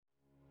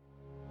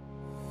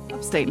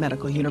Upstate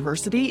Medical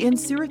University in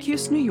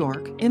Syracuse, New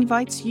York,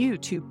 invites you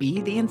to be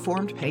the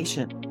informed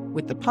patient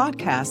with the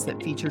podcast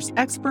that features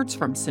experts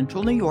from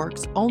Central New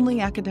York's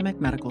only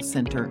academic medical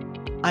center.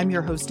 I'm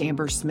your host,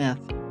 Amber Smith.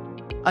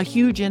 A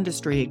huge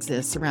industry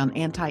exists around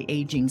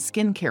anti-aging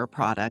skincare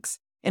products,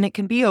 and it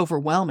can be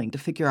overwhelming to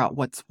figure out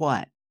what's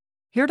what.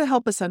 Here to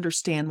help us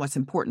understand what's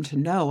important to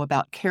know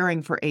about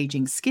caring for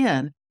aging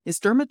skin is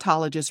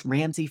dermatologist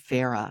Ramsay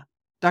Farah.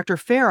 Dr.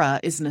 Farah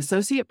is an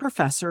associate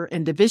professor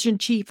and division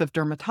chief of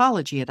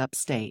dermatology at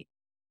Upstate.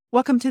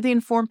 Welcome to the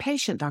Informed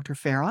Patient, Dr.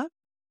 Farah.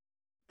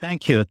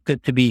 Thank you. It's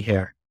good to be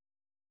here.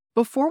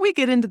 Before we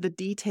get into the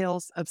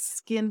details of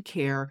skin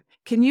care,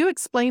 can you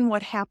explain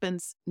what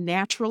happens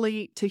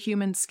naturally to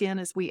human skin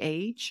as we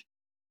age?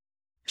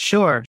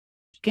 Sure.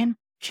 Skin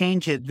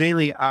changes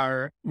really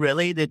are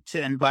related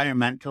to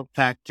environmental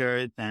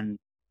factors and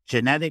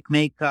genetic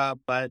makeup,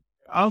 but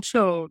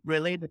also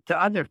related to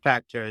other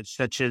factors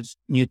such as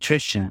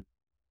nutrition.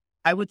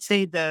 I would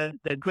say the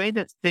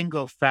greatest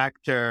single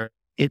factor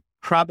is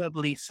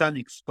probably sun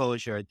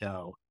exposure,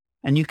 though.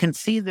 And you can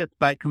see this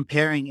by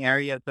comparing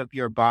areas of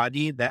your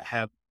body that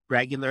have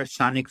regular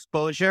sun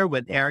exposure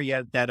with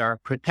areas that are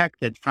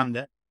protected from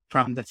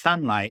the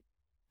sunlight,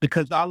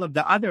 because all of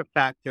the other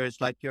factors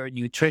like your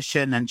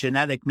nutrition and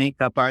genetic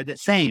makeup are the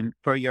same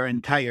for your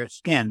entire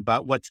skin.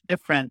 But what's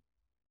different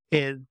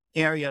is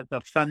areas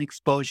of sun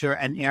exposure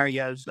and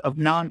areas of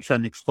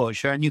non-sun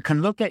exposure. And you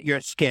can look at your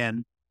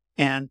skin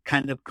and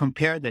kind of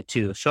compare the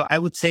two. So I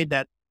would say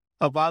that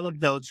of all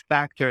of those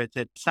factors,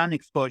 it's sun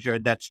exposure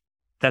that's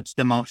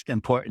the most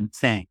important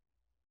thing.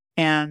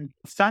 And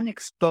sun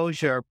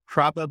exposure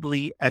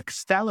probably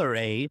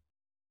accelerates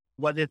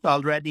what is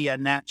already a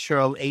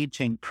natural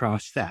aging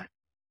process.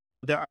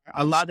 There are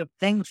a lot of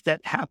things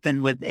that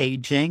happen with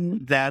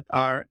aging that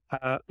are,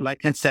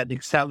 like I said,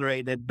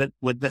 accelerated but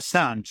with the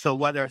sun. So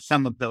what are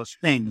some of those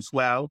things?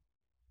 Well,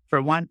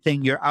 for one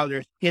thing, your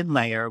outer skin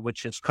layer,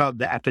 which is called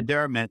the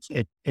epidermis,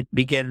 it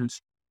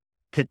begins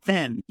to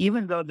thin.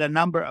 Even though the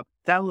number of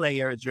cell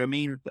layers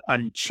remains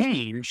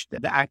unchanged,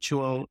 the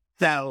actual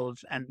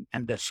cells and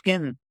the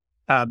skin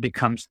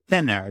becomes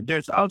thinner.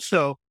 There's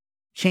also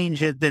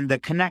changes in the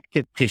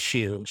connective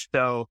tissue.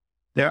 So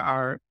there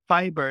are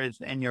fibers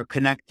in your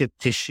connective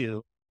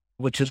tissue,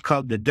 which is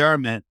called the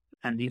dermis,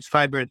 and these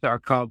fibers are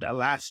called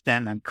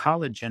elastin and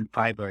collagen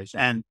fibers,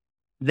 and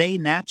they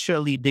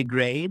naturally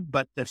degrade,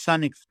 but the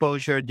sun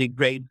exposure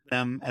degrades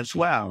them as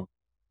well.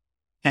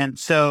 And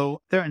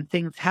so certain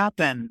things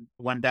happen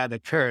when that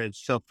occurs.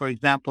 So, for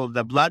example,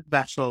 the blood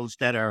vessels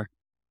that are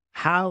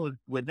housed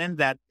within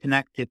that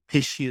connective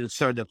tissue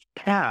sort of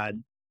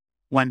pad,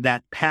 when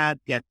that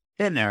pad gets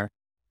thinner,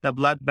 the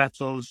blood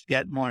vessels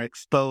get more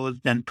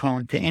exposed and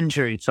prone to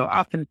injury. So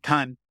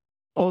oftentimes,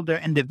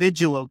 older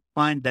individuals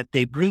find that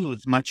they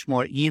bruise much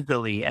more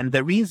easily. And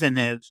the reason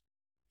is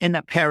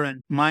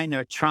inapparent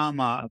minor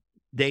trauma of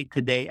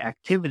day-to-day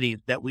activities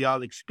that we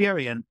all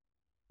experience.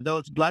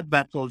 Those blood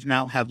vessels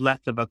now have less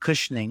of a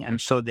cushioning, and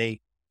so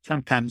they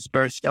sometimes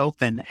burst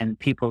open and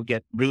people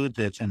get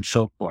bruises and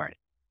so forth.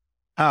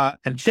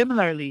 And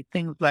similarly,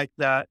 things like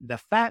the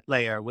fat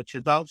layer, which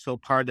is also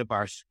part of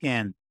our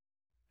skin,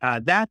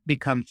 that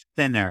becomes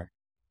thinner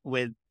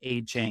with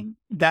aging.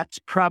 That's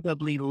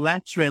probably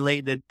less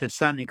related to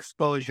sun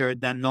exposure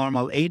than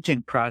normal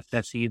aging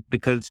processes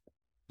because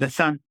the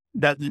sun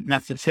doesn't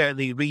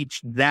necessarily reach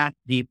that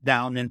deep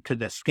down into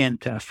the skin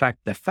to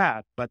affect the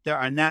fat, but there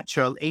are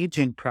natural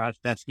aging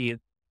processes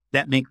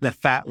that make the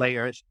fat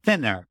layers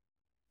thinner.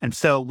 And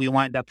so we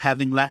wind up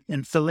having less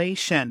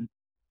insulation,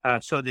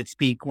 so to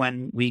speak,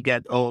 when we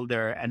get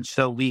older. And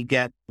so we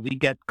get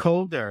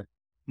colder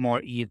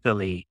more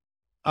easily.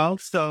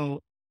 Also,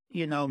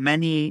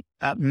 many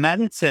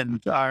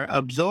medicines are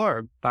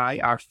absorbed by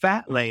our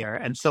fat layer.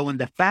 And so when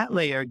the fat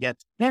layer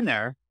gets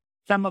thinner,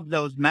 some of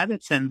those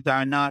medicines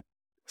are not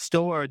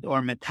stored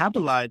or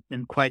metabolized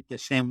in quite the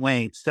same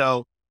way.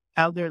 So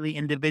elderly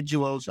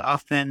individuals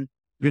often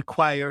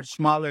require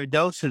smaller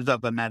doses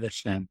of a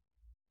medicine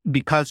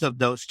because of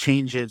those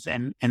changes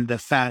in the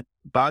fat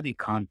body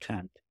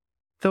content.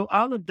 So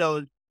all of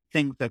those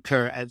things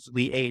occur as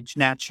we age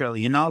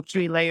naturally in all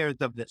three layers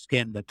of the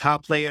skin: the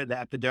top layer, the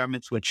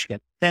epidermis, which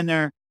gets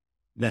thinner;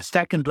 the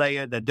second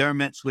layer, the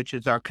dermis, which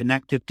is our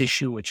connective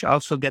tissue, which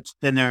also gets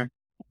thinner;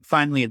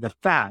 finally, the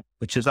fat,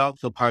 which is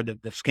also part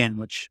of the skin,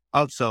 which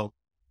also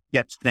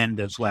gets thinned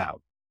as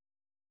well.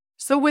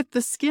 So with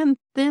the skin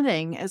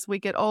thinning as we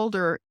get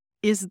older,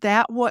 is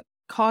that what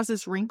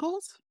causes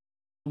wrinkles?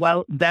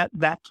 Well,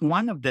 that's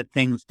one of the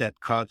things that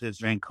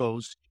causes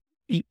wrinkles.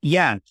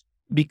 Yes,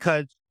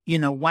 because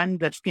when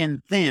the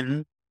skin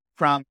thins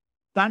from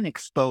sun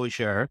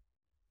exposure,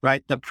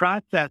 right, the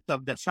process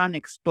of the sun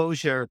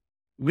exposure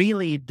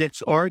really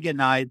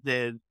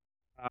disorganizes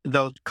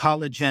those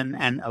collagen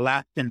and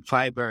elastin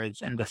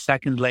fibers in the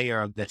second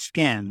layer of the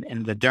skin,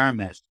 in the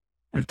dermis.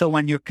 And so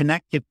when your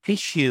connective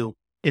tissue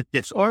is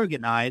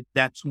disorganized,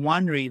 that's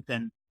one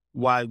reason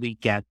why we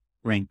get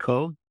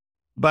wrinkles.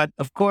 But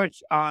of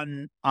course,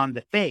 on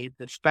the face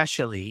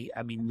especially,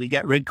 I mean, we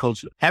get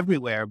wrinkles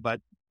everywhere, but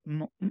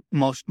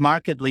most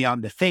markedly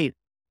on the face.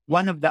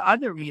 One of the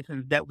other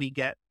reasons that we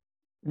get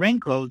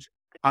wrinkles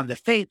on the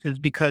face is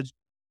because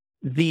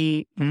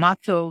the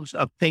muscles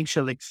of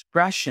facial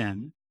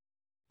expression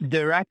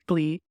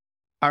directly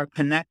are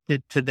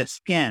connected to the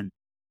skin.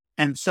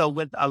 And so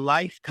with a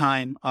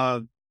lifetime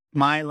of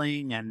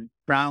smiling and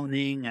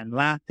frowning and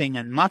laughing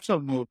and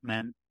muscle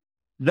movement,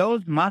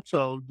 those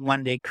muscles,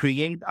 when they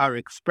create our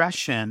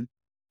expression,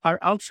 are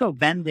also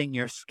bending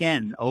your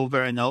skin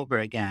over and over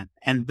again.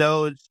 And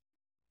those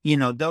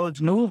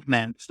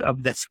movements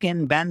of the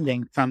skin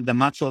bending from the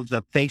muscles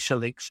of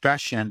facial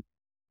expression,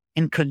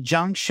 in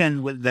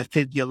conjunction with the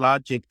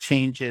physiologic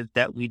changes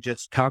that we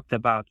just talked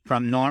about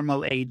from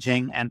normal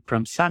aging and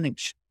from sun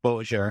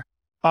exposure,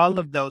 all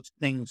of those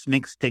things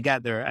mix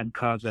together and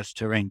cause us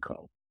to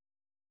wrinkle.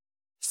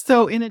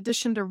 So, in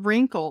addition to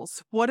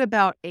wrinkles, what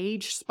about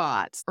age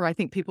spots? Or I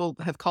think people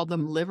have called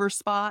them liver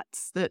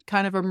spots that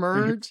kind of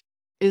emerge.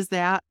 Is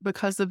that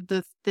because of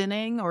the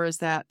thinning or is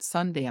that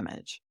sun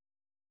damage?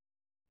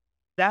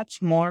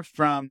 That's more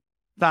from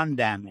sun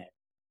damage.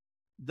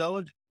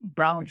 Those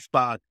brown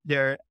spots,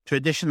 they're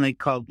traditionally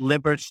called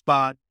liver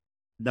spots.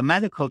 The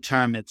medical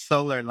term is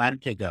solar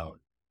lentigo.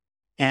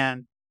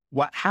 And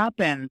what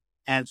happens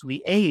as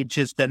we age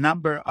is the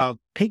number of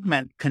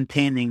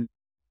pigment-containing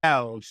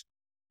cells,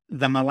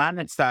 the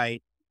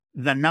melanocyte,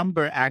 the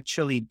number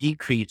actually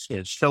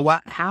decreases. So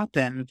what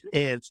happens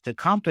is, to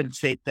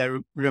compensate,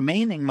 the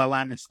remaining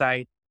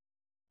melanocyte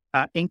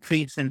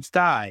increase in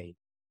size.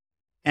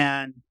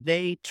 And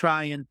they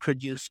try and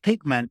produce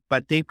pigment,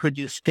 but they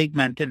produce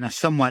pigment in a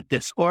somewhat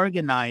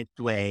disorganized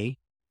way.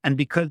 And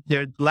because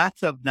there's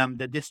less of them,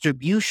 the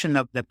distribution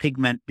of the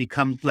pigment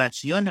becomes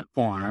less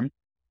uniform.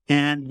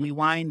 And we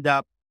wind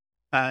up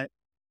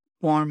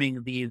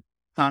forming these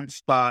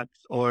sunspots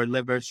or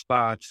liver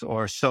spots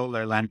or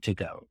solar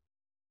lentigo.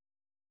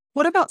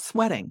 What about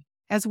sweating?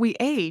 As we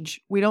age,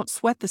 we don't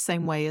sweat the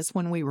same way as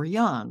when we were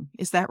young.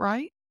 Is that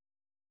right?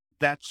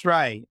 That's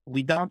right.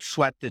 We don't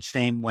sweat the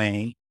same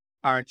way.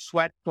 Our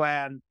sweat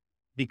glands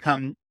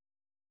become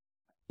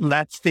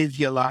less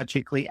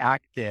physiologically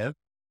active.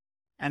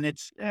 And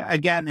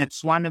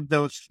it's one of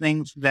those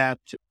things that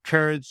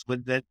occurs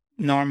with the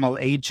normal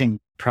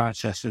aging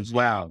process as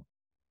well.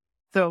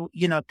 So,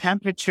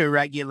 temperature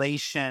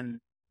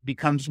regulation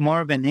becomes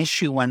more of an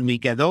issue when we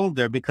get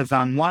older, because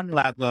on one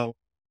level,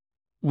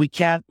 we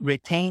can't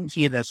retain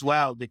heat as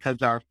well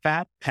because our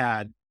fat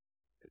pad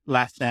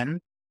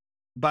lessens.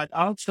 But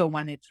also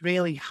when it's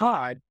really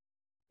hot,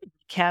 we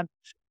can't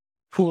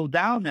cool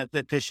down as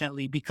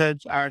efficiently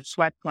because our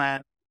sweat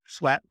glands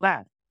sweat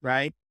less,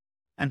 right?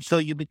 And so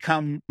you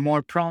become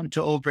more prone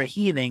to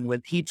overheating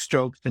with heat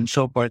strokes and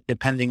so forth,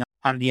 depending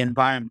on the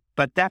environment.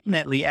 But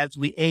definitely as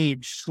we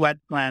age, sweat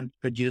glands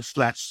produce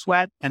less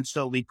sweat, and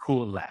so we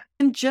cool less.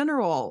 In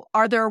general,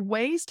 are there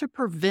ways to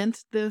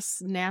prevent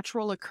this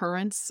natural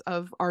occurrence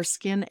of our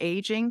skin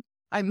aging?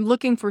 I'm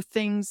looking for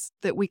things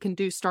that we can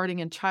do starting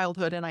in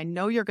childhood, and I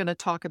know you're going to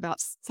talk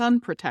about sun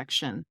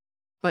protection,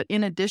 but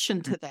in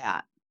addition to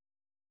that,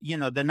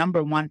 the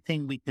number one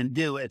thing we can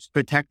do is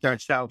protect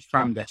ourselves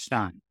from the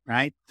sun,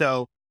 right?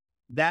 So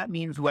that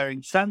means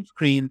wearing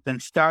sunscreens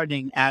and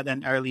starting at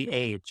an early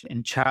age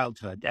in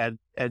childhood,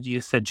 as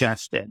you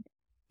suggested.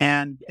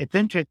 And it's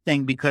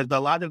interesting because a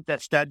lot of the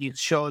studies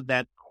show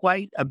that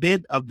quite a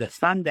bit of the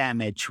sun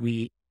damage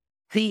we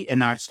see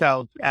in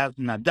ourselves as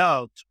an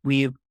adult,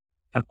 we've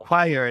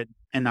acquired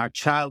in our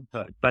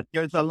childhood, but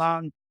there's a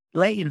long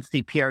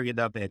latency period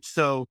of it.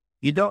 So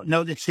you don't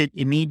notice it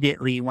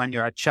immediately when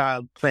you're a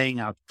child playing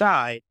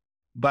outside,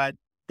 but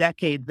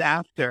decades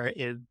after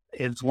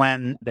is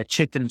when the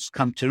chickens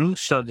come to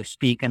roost, so to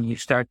speak, and you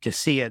start to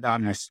see it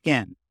on our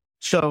skin.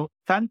 So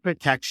sun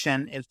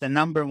protection is the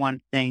number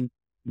one thing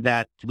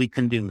that we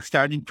can do,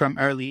 starting from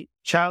early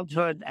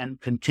childhood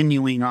and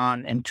continuing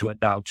on into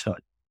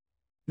adulthood.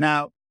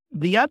 Now,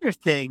 the other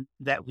thing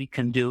that we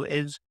can do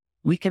is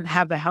we can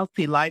have a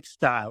healthy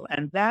lifestyle,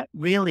 and that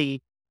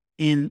really,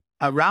 in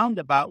a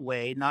roundabout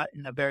way, not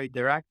in a very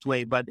direct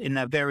way, but in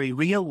a very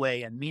real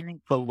way and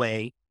meaningful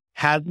way,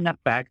 has an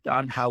effect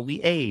on how we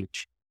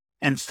age.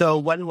 And so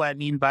what do I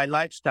mean by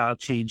lifestyle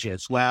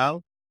changes?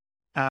 Well,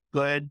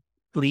 good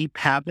sleep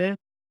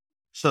habits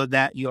so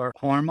that your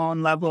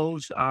hormone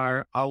levels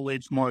are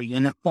always more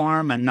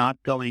uniform and not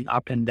going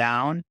up and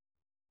down.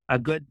 A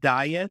good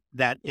diet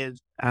that is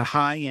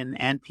high in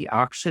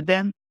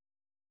antioxidants,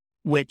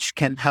 which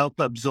can help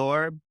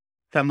absorb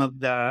some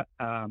of the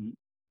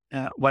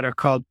what are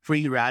called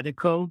free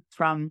radicals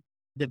from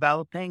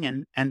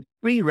developing. And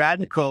free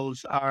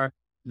radicals are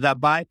the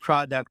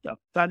byproduct of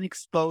sun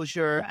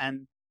exposure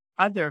and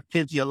other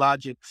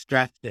physiologic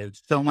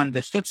stresses. So when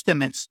the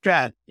system is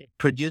stressed, it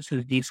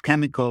produces these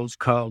chemicals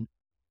called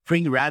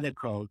free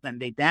radicals,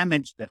 and they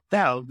damage the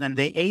cells and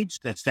they age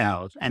the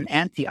cells. And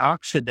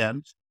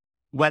antioxidants,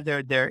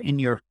 whether they're in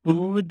your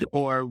food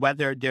or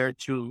whether they're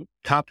through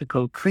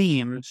topical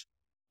creams,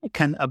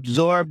 can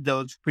absorb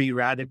those free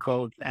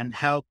radicals and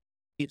help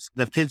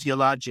the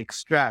physiologic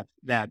stress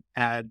that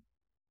adds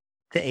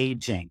to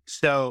aging.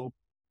 So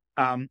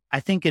I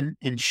think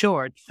in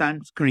short,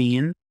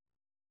 sunscreen,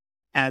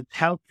 as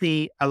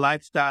healthy a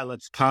lifestyle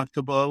as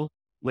possible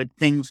with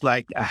things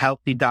like a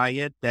healthy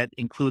diet that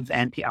includes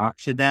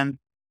antioxidants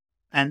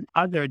and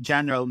other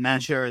general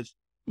measures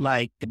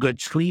like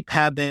good sleep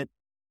habits,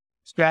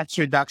 stress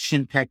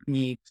reduction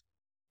techniques.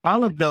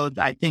 All of those,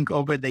 I think,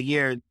 over the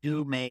years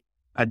do make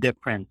a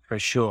difference for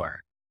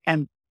sure.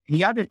 And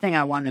the other thing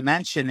I want to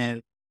mention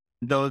is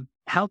those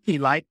healthy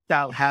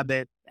lifestyle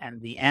habits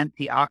and the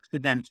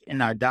antioxidants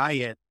in our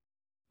diet,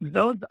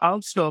 those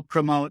also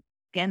promote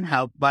skin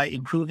health by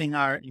improving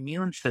our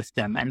immune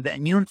system. And the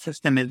immune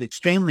system is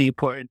extremely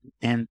important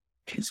in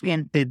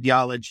skin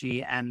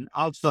physiology and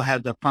also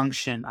has a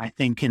function, I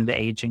think, in the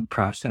aging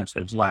process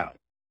as well.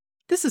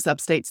 This is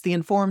Upstate's The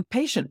Informed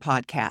Patient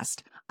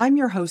Podcast. I'm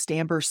your host,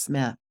 Amber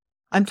Smith.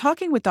 I'm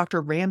talking with Dr.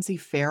 Ramsay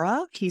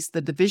Farah. He's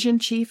the Division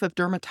Chief of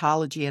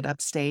Dermatology at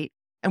Upstate,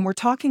 and we're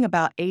talking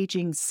about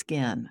aging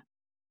skin.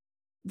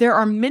 There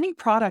are many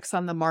products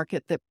on the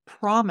market that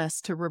promise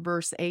to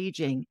reverse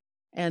aging.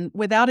 And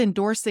without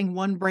endorsing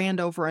one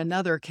brand over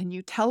another, can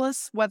you tell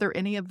us whether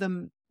any of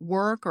them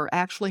work or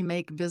actually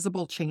make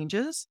visible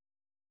changes?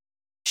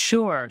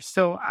 Sure.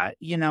 So,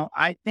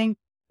 I think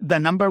the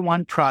number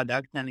one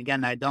product, and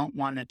again, I don't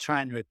want to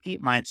try and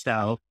repeat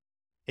myself,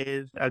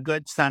 is a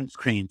good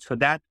sunscreen. So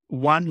that's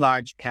one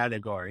large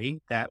category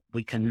that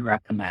we can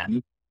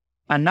recommend.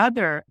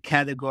 Another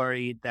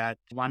category that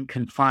one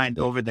can find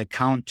over the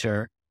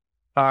counter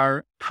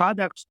are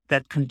products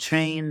that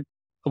contain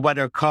what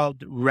are called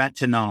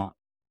retinol.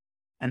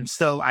 And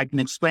so I can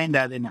explain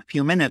that in a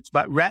few minutes,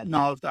 but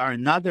retinols are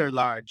another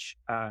large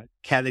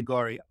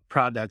category of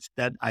products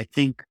that I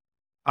think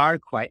are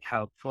quite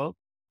helpful.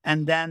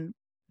 And then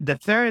the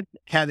third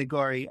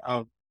category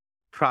of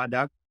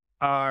products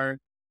are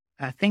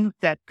things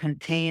that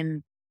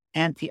contain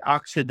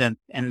antioxidants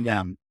in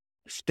them,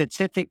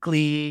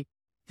 specifically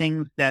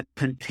things that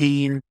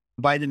contain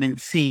vitamin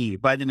C.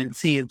 Vitamin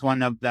C is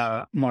one of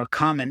the more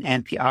common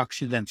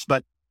antioxidants,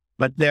 but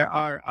there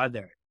are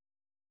others.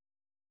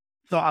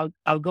 So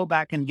I'll go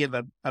back and give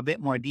a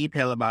bit more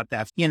detail about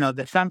that. The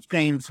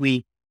sunscreens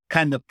we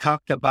kind of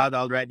talked about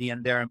already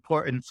and their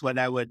importance. What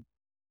I would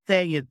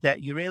say is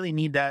that you really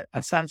need a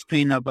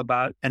sunscreen of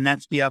about an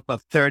SPF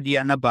of 30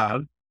 and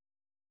above.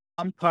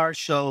 I'm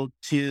partial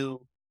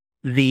to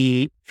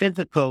the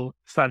physical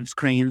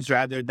sunscreens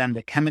rather than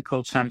the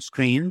chemical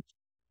sunscreens.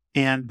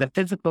 And the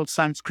physical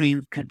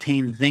sunscreens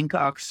contain zinc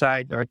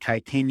oxide or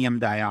titanium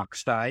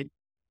dioxide.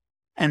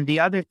 And the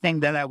other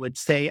thing that I would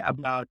say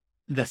about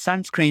the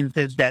sunscreens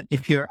is that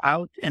if you're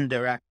out in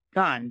direct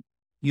sun,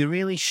 you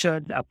really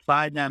should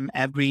apply them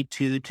every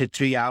 2 to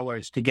 3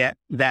 hours to get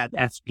that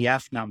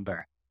SPF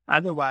number.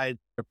 Otherwise,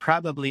 you're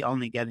probably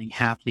only getting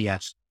half the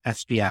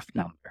SPF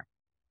number.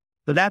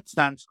 So that's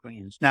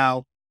sunscreens.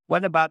 Now,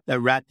 what about the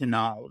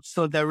retinols?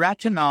 So the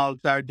retinols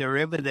are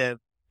derivative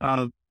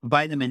of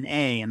vitamin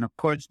A. And of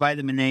course,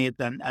 vitamin A is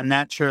a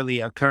naturally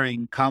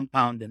occurring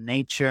compound in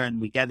nature, and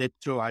we get it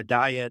through our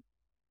diet.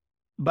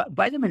 But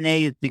vitamin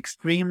A is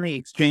extremely,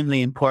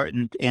 extremely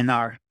important in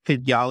our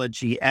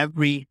physiology.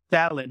 Every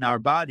cell in our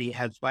body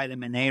has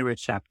vitamin A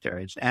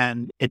receptors,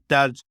 and it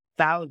does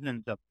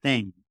thousands of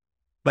things.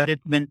 But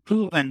it's been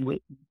proven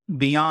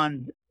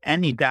beyond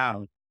any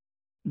doubt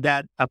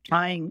that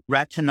applying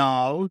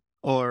retinol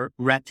or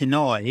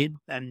retinoids,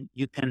 and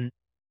you can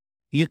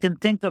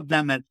think of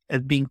them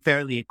as being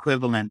fairly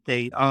equivalent.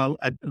 They all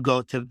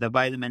go to the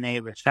vitamin A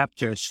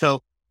receptors.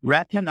 So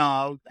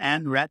retinols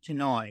and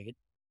retinoids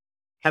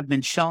have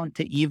been shown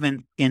to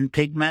even in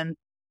pigment.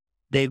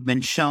 They've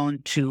been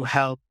shown to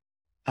help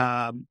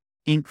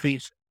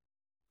increase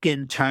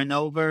skin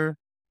turnover.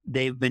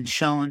 They've been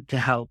shown to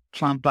help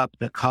plump up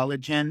the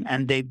collagen,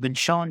 and they've been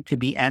shown to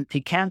be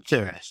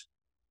anti-cancerous.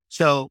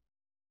 So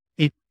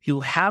if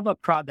you have a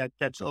product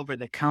that's over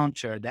the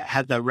counter that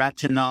has a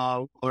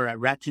retinol or a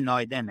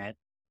retinoid in it,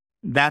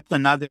 that's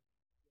another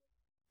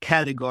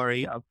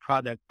category of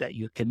product that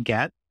you can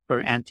get for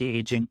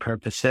anti-aging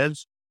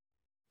purposes.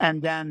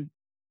 And then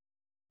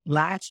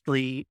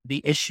lastly,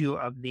 the issue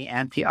of the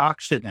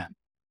antioxidant.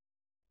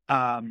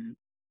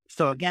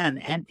 So again,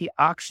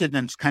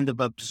 antioxidants kind of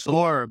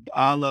absorb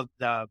all of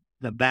the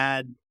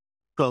bad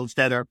chemicals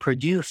that are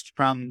produced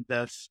from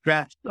the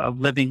stress of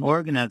living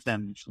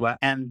organisms.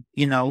 And,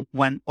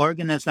 when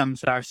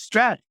organisms are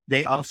stressed,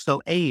 they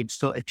also age.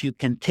 So if you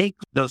can take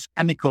those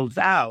chemicals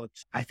out,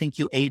 I think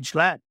you age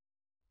less.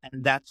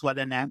 And that's what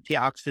an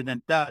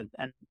antioxidant does.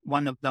 And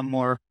one of the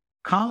more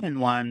common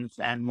ones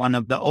and one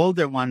of the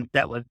older ones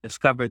that was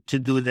discovered to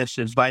do this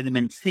is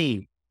vitamin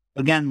C.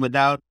 Again,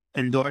 without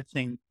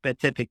endorsing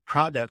specific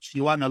products,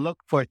 you want to look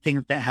for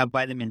things that have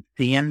vitamin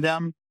C in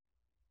them.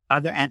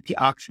 Other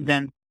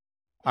antioxidants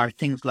are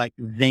things like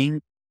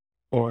zinc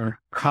or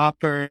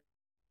copper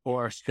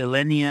or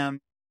selenium,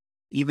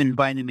 even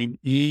vitamin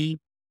E.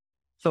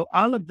 So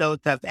all of those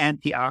have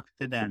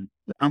antioxidants.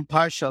 I'm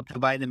partial to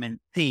vitamin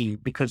C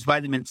because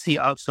vitamin C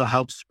also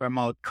helps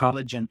promote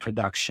collagen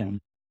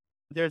production.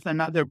 There's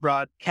another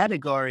broad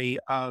category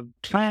of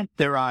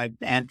plant-derived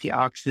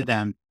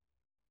antioxidants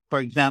for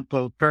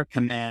example,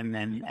 curcumin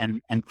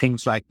and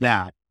things like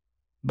that.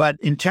 But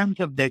in terms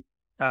of the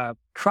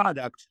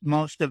products,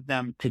 most of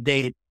them to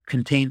date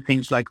contain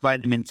things like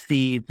vitamin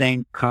C,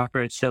 zinc,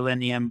 copper,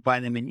 selenium,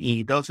 vitamin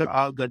E. Those are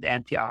all good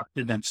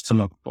antioxidants to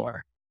look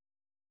for.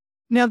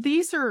 Now,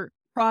 these are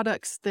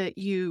products that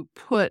you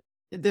put,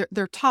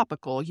 they're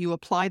topical. You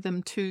apply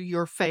them to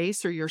your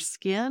face or your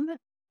skin,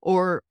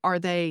 or are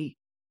they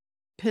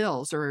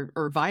pills or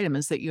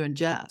vitamins that you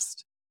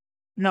ingest?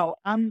 No,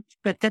 I'm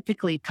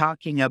specifically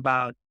talking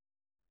about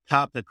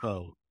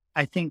topical.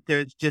 I think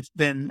there's just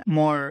been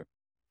more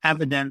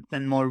evidence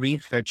and more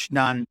research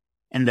done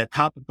in the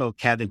topical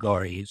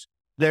categories.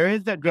 There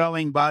is a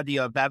growing body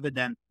of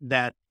evidence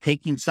that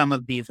taking some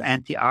of these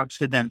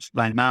antioxidants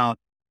by mouth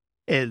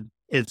is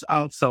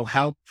also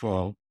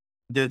helpful.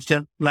 There's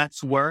just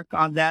less work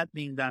on that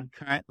being done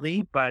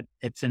currently, but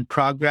it's in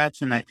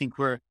progress, and I think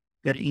we're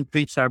going to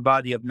increase our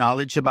body of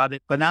knowledge about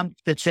it. But I'm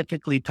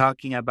specifically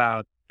talking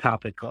about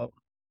topical.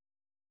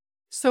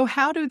 So,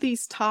 how do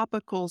these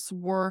topicals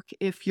work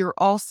if you're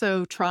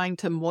also trying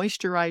to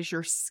moisturize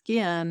your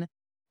skin?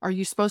 Are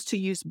you supposed to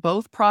use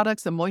both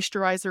products, the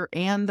moisturizer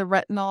and the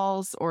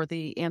retinols or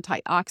the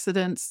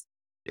antioxidants?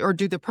 Or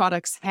do the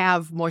products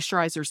have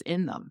moisturizers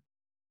in them?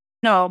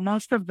 No,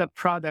 most of the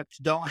products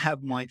don't have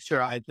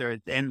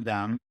moisturizers in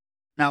them.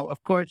 Now,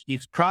 of course,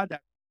 these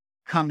products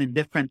come in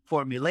different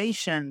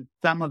formulations.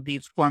 Some of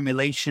these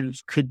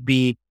formulations could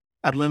be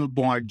a little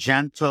more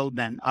gentle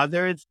than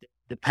others,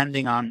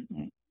 depending on,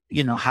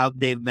 how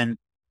they've been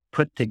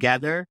put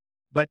together.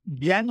 But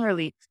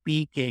generally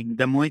speaking,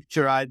 the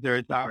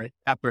moisturizers are a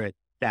separate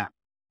step.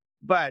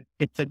 But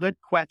it's a good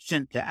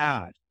question to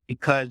ask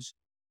because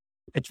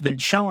it's been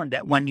shown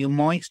that when you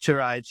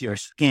moisturize your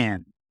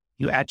skin,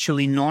 you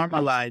actually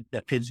normalize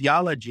the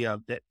physiology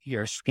of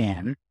your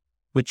skin,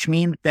 which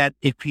means that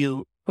if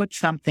you put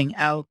something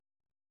else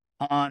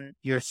on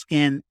your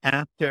skin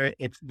after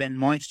it's been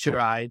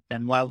moisturized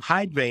and well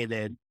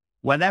hydrated,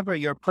 whatever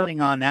you're putting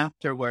on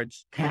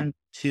afterwards tends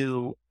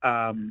to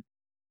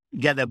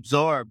get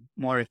absorbed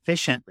more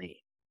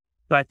efficiently.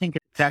 So I think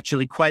it's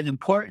actually quite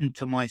important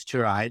to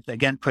moisturize,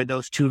 again, for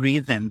those two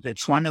reasons.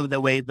 It's one of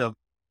the ways of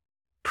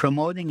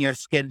promoting your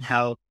skin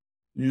health,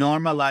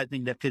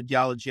 normalizing the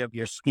physiology of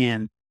your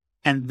skin,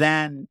 and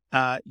then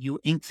you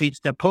increase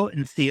the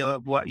potency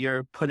of what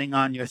you're putting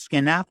on your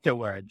skin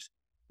afterwards,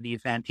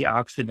 these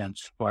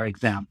antioxidants, for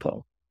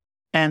example.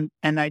 And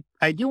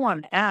I do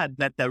want to add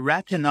that the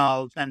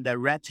retinols and the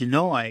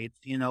retinoids,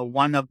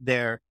 one of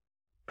their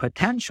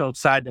potential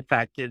side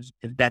effects is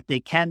that they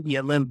can be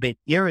a little bit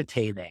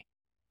irritating.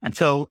 And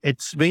so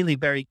it's really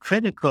very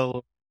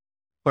critical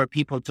for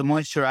people to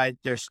moisturize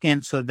their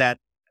skin so that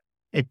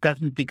it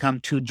doesn't become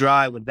too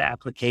dry with the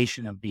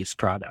application of these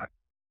products.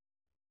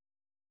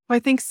 I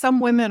think some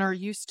women are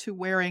used to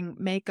wearing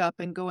makeup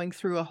and going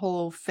through a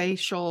whole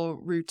facial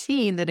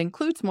routine that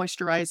includes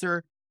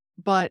moisturizer,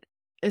 but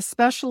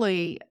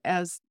especially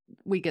as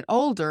we get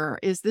older,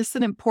 is this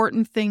an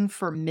important thing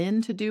for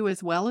men to do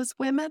as well as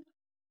women?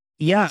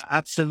 Yeah,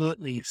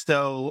 absolutely.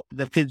 So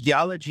the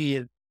physiology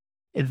is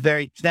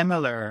very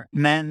similar.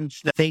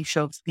 Men's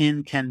facial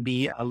skin can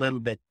be a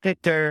little bit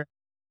thicker.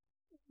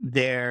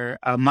 Their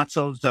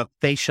muscles of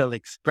facial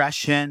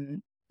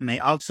expression may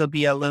also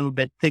be a little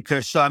bit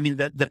thicker. So, I mean,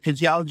 the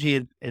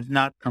physiology is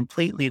not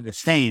completely the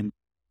same,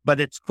 but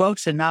it's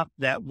close enough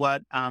that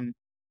what I'm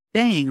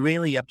saying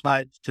really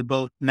applies to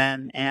both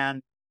men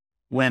and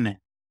women.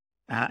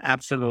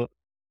 Absolutely.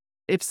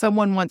 If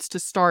someone wants to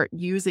start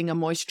using a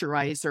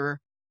moisturizer,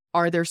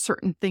 are there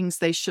certain things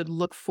they should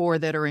look for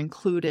that are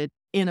included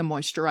in a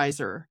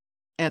moisturizer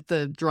at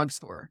the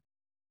drugstore?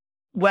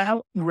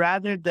 Well,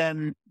 rather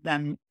than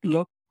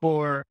look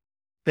for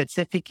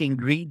specific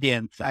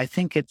ingredients, I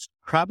think it's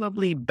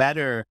probably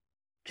better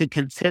to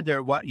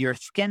consider what your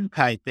skin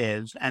type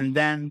is and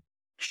then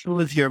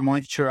choose your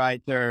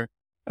moisturizer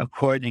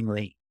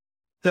accordingly.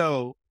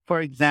 So, for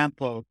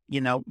example,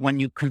 when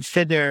you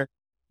consider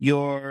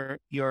your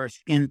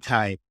skin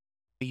type,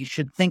 you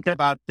should think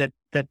about the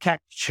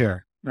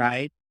texture,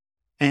 right?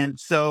 And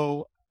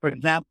so, for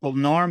example,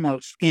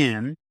 normal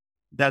skin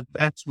does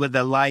best with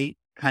a light,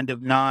 kind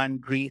of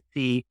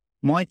non-greasy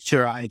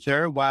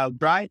moisturizer, while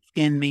dry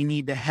skin may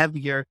need a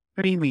heavier,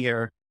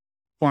 creamier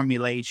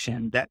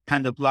formulation that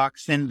kind of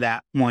locks in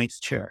that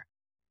moisture.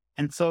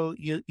 And so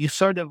you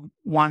sort of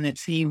want to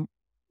see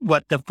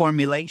what the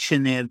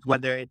formulation is,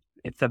 whether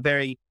it's a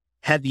very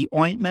heavy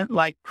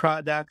ointment-like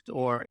product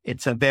or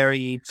it's a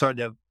very sort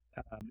of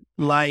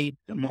light,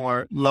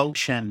 more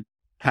lotion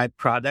type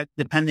product,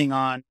 depending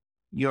on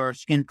your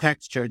skin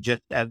texture,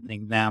 just as an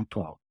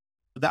example.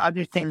 The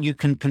other thing you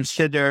can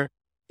consider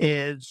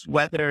is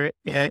whether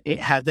it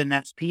has an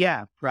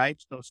SPF,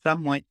 right? So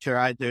some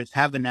moisturizers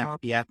have an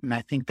SPF, and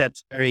I think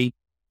that's very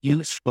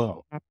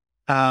useful.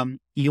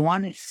 You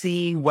want to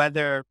see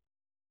whether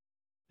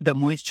the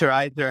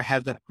moisturizer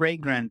has a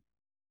fragrance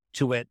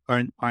to it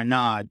or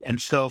not.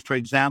 And so, for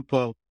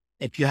example,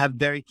 if you have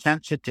very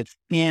sensitive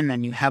skin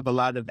and you have a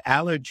lot of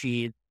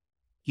allergies,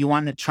 you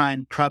want to try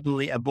and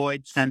probably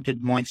avoid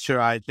scented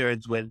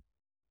moisturizers with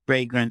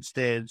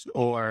fragrances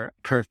or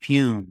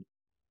perfume.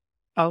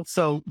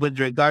 Also, with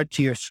regard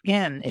to your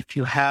skin, if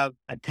you have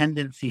a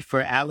tendency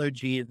for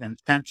allergies and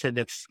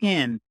sensitive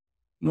skin,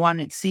 you want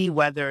to see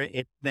whether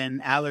it's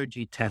been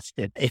allergy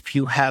tested. If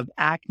you have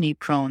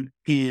acne-prone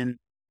skin,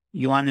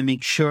 you want to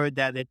make sure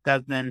that it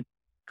doesn't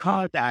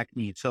cause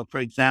acne. So,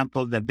 for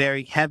example, the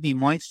very heavy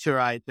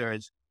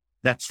moisturizers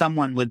that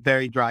someone with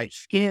very dry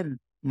skin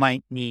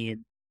might need,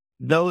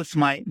 those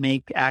might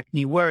make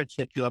acne worse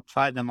if you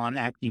apply them on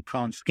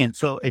acne-prone skin.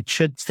 So it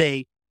should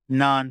say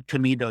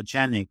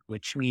non-comedogenic,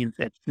 which means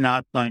it's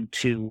not going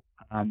to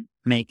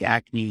make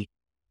acne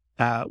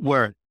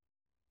worse.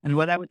 And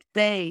what I would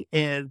say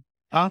is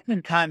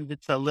oftentimes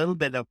it's a little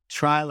bit of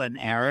trial and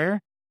error.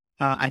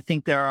 I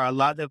think there are a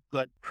lot of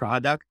good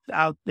products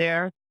out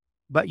there,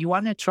 but you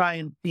want to try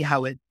and see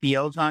how it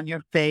feels on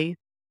your face,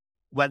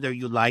 whether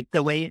you like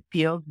the way it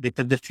feels,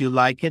 because if you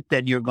like it,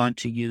 then you're going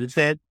to use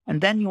it.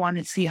 And then you want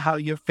to see how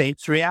your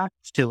face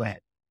reacts to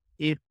it.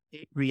 If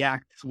it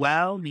reacts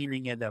well,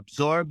 meaning it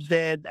absorbs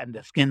it and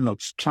the skin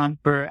looks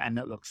plumper and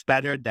it looks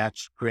better,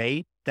 that's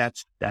great.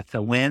 That's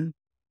a win.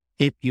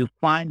 If you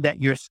find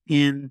that your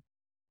skin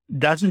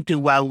doesn't do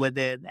well with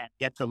it and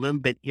gets a little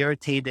bit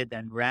irritated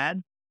and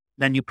red,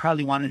 then you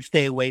probably want to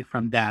stay away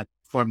from that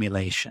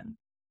formulation.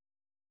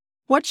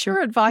 What's your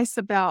advice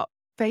about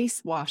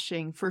face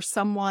washing for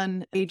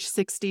someone age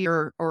 60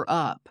 or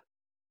up?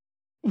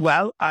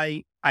 Well,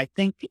 I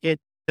think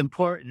it's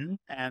important,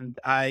 and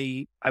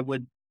I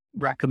would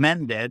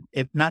recommend it.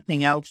 If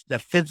nothing else, the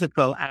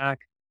physical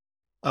act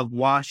of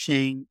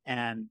washing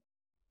and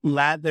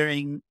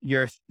lathering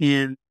your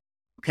skin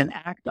can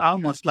act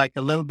almost like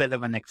a little bit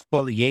of an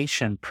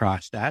exfoliation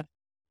process.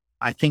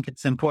 I think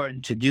it's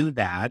important to do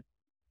that.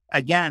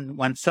 Again,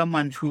 when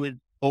someone who is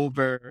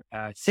over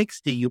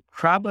 60, you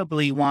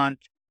probably want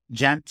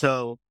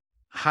gentle,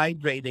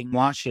 hydrating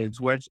washes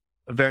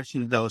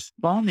versus those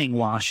foaming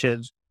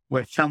washes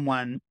where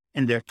someone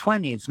in their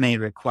 20s may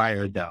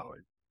require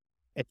those.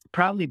 It's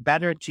probably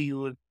better to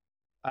use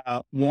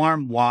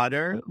warm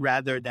water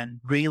rather than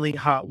really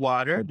hot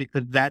water,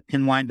 because that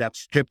can wind up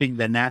stripping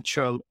the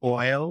natural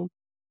oil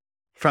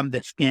from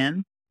the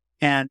skin.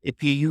 And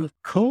if you use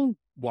cold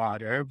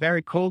water,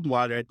 very cold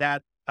water,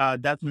 that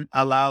doesn't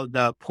allow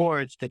the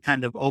pores to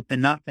kind of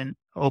open up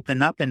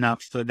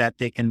enough so that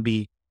they can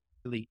be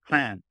really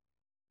cleansed.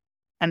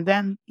 And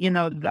then,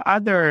 the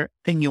other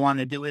thing you want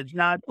to do is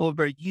not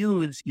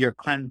overuse your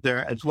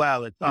cleanser as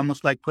well. It's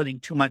almost like putting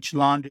too much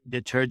laundry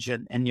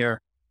detergent in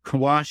your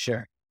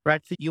washer,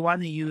 right? So you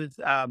want to use,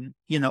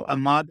 a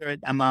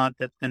moderate amount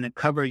that's going to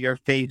cover your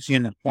face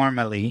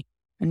uniformly.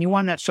 And you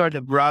want to sort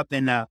of rub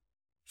in a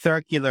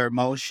circular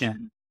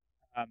motion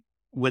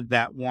with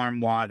that warm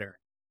water.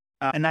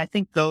 And I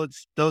think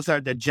those are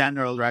the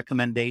general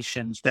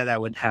recommendations that I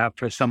would have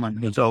for someone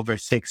who's over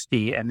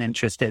 60 and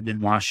interested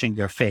in washing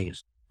their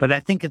face. But I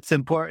think it's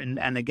important.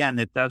 And again,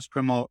 it does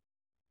promote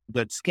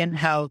good skin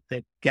health.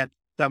 It gets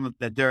some of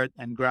the dirt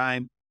and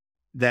grime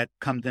that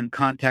comes in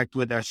contact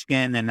with our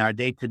skin and our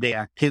day-to-day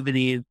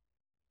activities,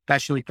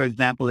 especially, for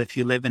example, if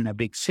you live in a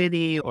big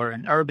city or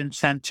an urban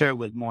center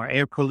with more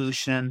air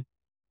pollution.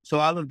 So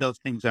all of those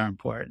things are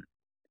important.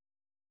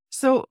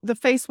 So the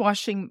face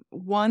washing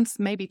once,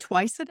 maybe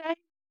twice a day,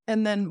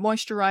 and then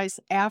moisturize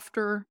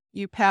after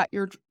you pat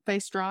your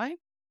face dry?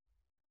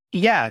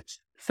 Yes.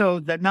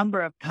 So the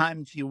number of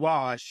times you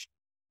wash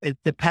is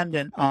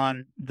dependent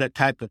on the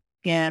type of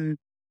skin,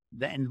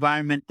 the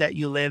environment that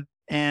you live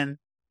in.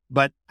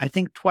 But I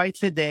think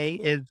twice a day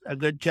is a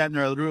good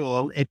general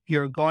rule. If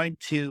you're going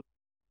to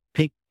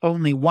pick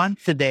only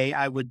once a day,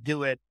 I would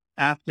do it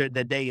after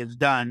the day is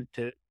done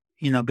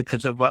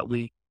because of what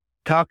we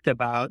talked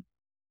about.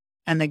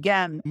 And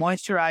again,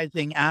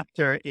 moisturizing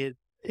after is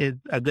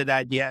a good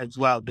idea as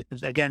well,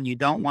 because again, you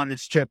don't want to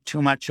strip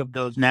too much of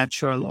those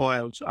natural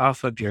oils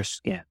off of your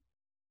skin.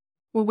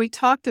 Well, we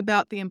talked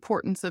about the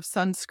importance of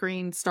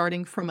sunscreen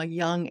starting from a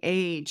young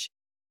age.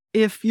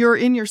 If you're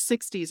in your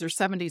 60s or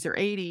 70s or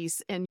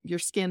 80s and your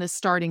skin is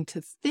starting to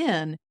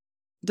thin,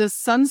 does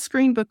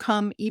sunscreen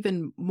become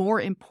even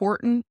more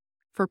important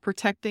for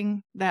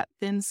protecting that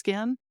thin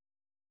skin?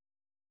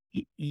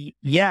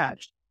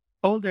 Yes.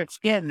 Older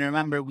skin,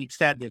 remember we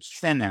said it's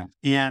thinner,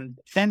 and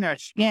thinner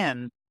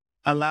skin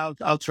allows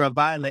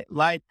ultraviolet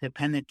light to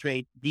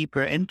penetrate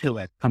deeper into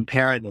it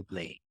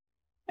comparatively.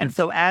 And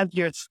so as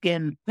your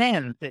skin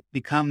thins, it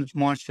becomes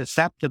more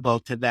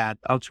susceptible to that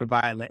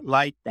ultraviolet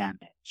light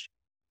damage.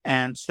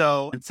 And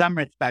so in some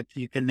respects,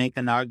 you can make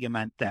an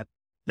argument that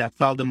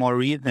that's all the more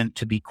reason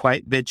to be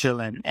quite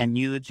vigilant and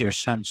use your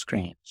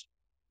sunscreens.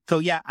 So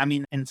yeah,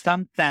 in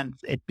some sense,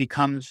 it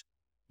becomes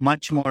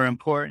much more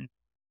important,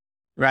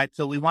 right?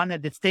 So we want to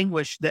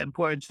distinguish the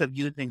importance of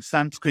using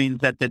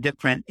sunscreens at the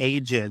different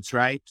ages,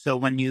 right? So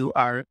when you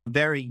are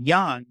very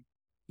young,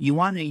 you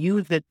want to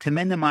use it to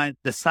minimize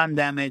the sun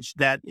damage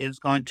that is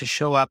going to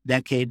show up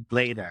decades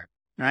later,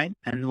 right?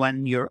 And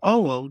when you're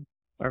old,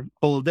 or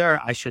older,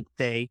 I should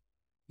say,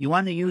 you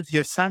want to use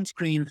your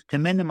sunscreens to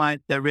minimize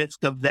the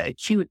risk of the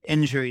acute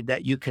injury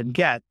that you can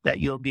get, that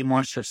you'll be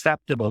more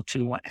susceptible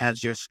to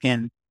as your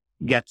skin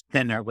gets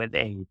thinner with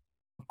age.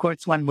 Of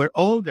course, when we're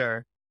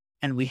older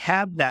and we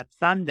have that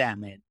sun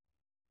damage,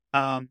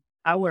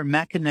 our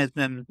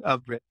mechanisms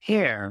of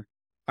repair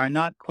are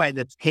not quite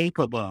as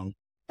capable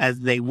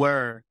as they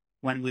were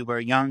when we were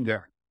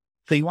younger.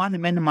 So you want to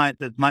minimize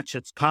as much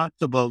as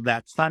possible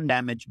that sun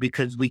damage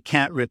because we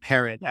can't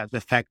repair it as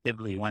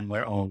effectively when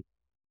we're old.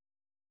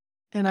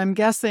 And I'm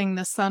guessing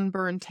the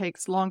sunburn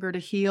takes longer to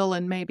heal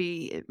and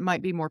maybe it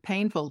might be more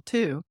painful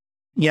too.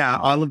 Yeah,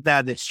 all of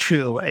that is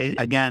true.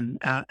 Again,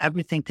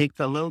 everything takes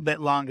a little bit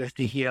longer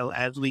to heal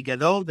as we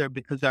get older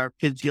because our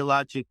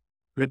physiologic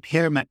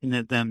repair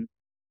mechanisms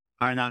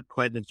are not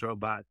quite as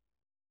robust.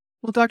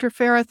 Well, Dr.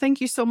 Farah,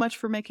 thank you so much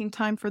for making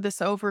time for this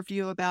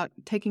overview about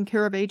taking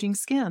care of aging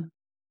skin.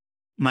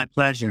 My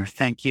pleasure.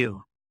 Thank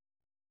you.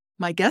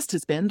 My guest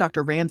has been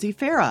Dr. Ramsay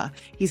Farah.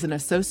 He's an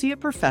associate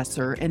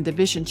professor and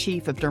division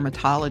chief of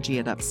dermatology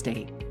at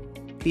Upstate.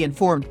 The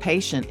Informed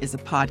Patient is a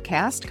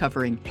podcast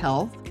covering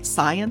health,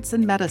 science,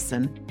 and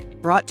medicine,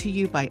 brought to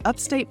you by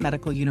Upstate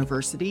Medical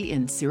University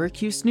in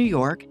Syracuse, New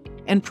York,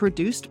 and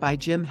produced by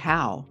Jim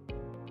Howe.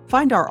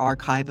 Find our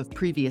archive of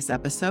previous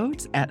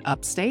episodes at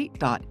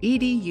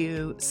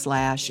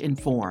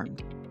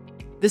upstate.edu/informed.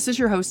 This is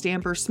your host,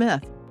 Amber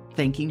Smith,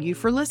 thanking you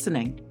for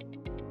listening.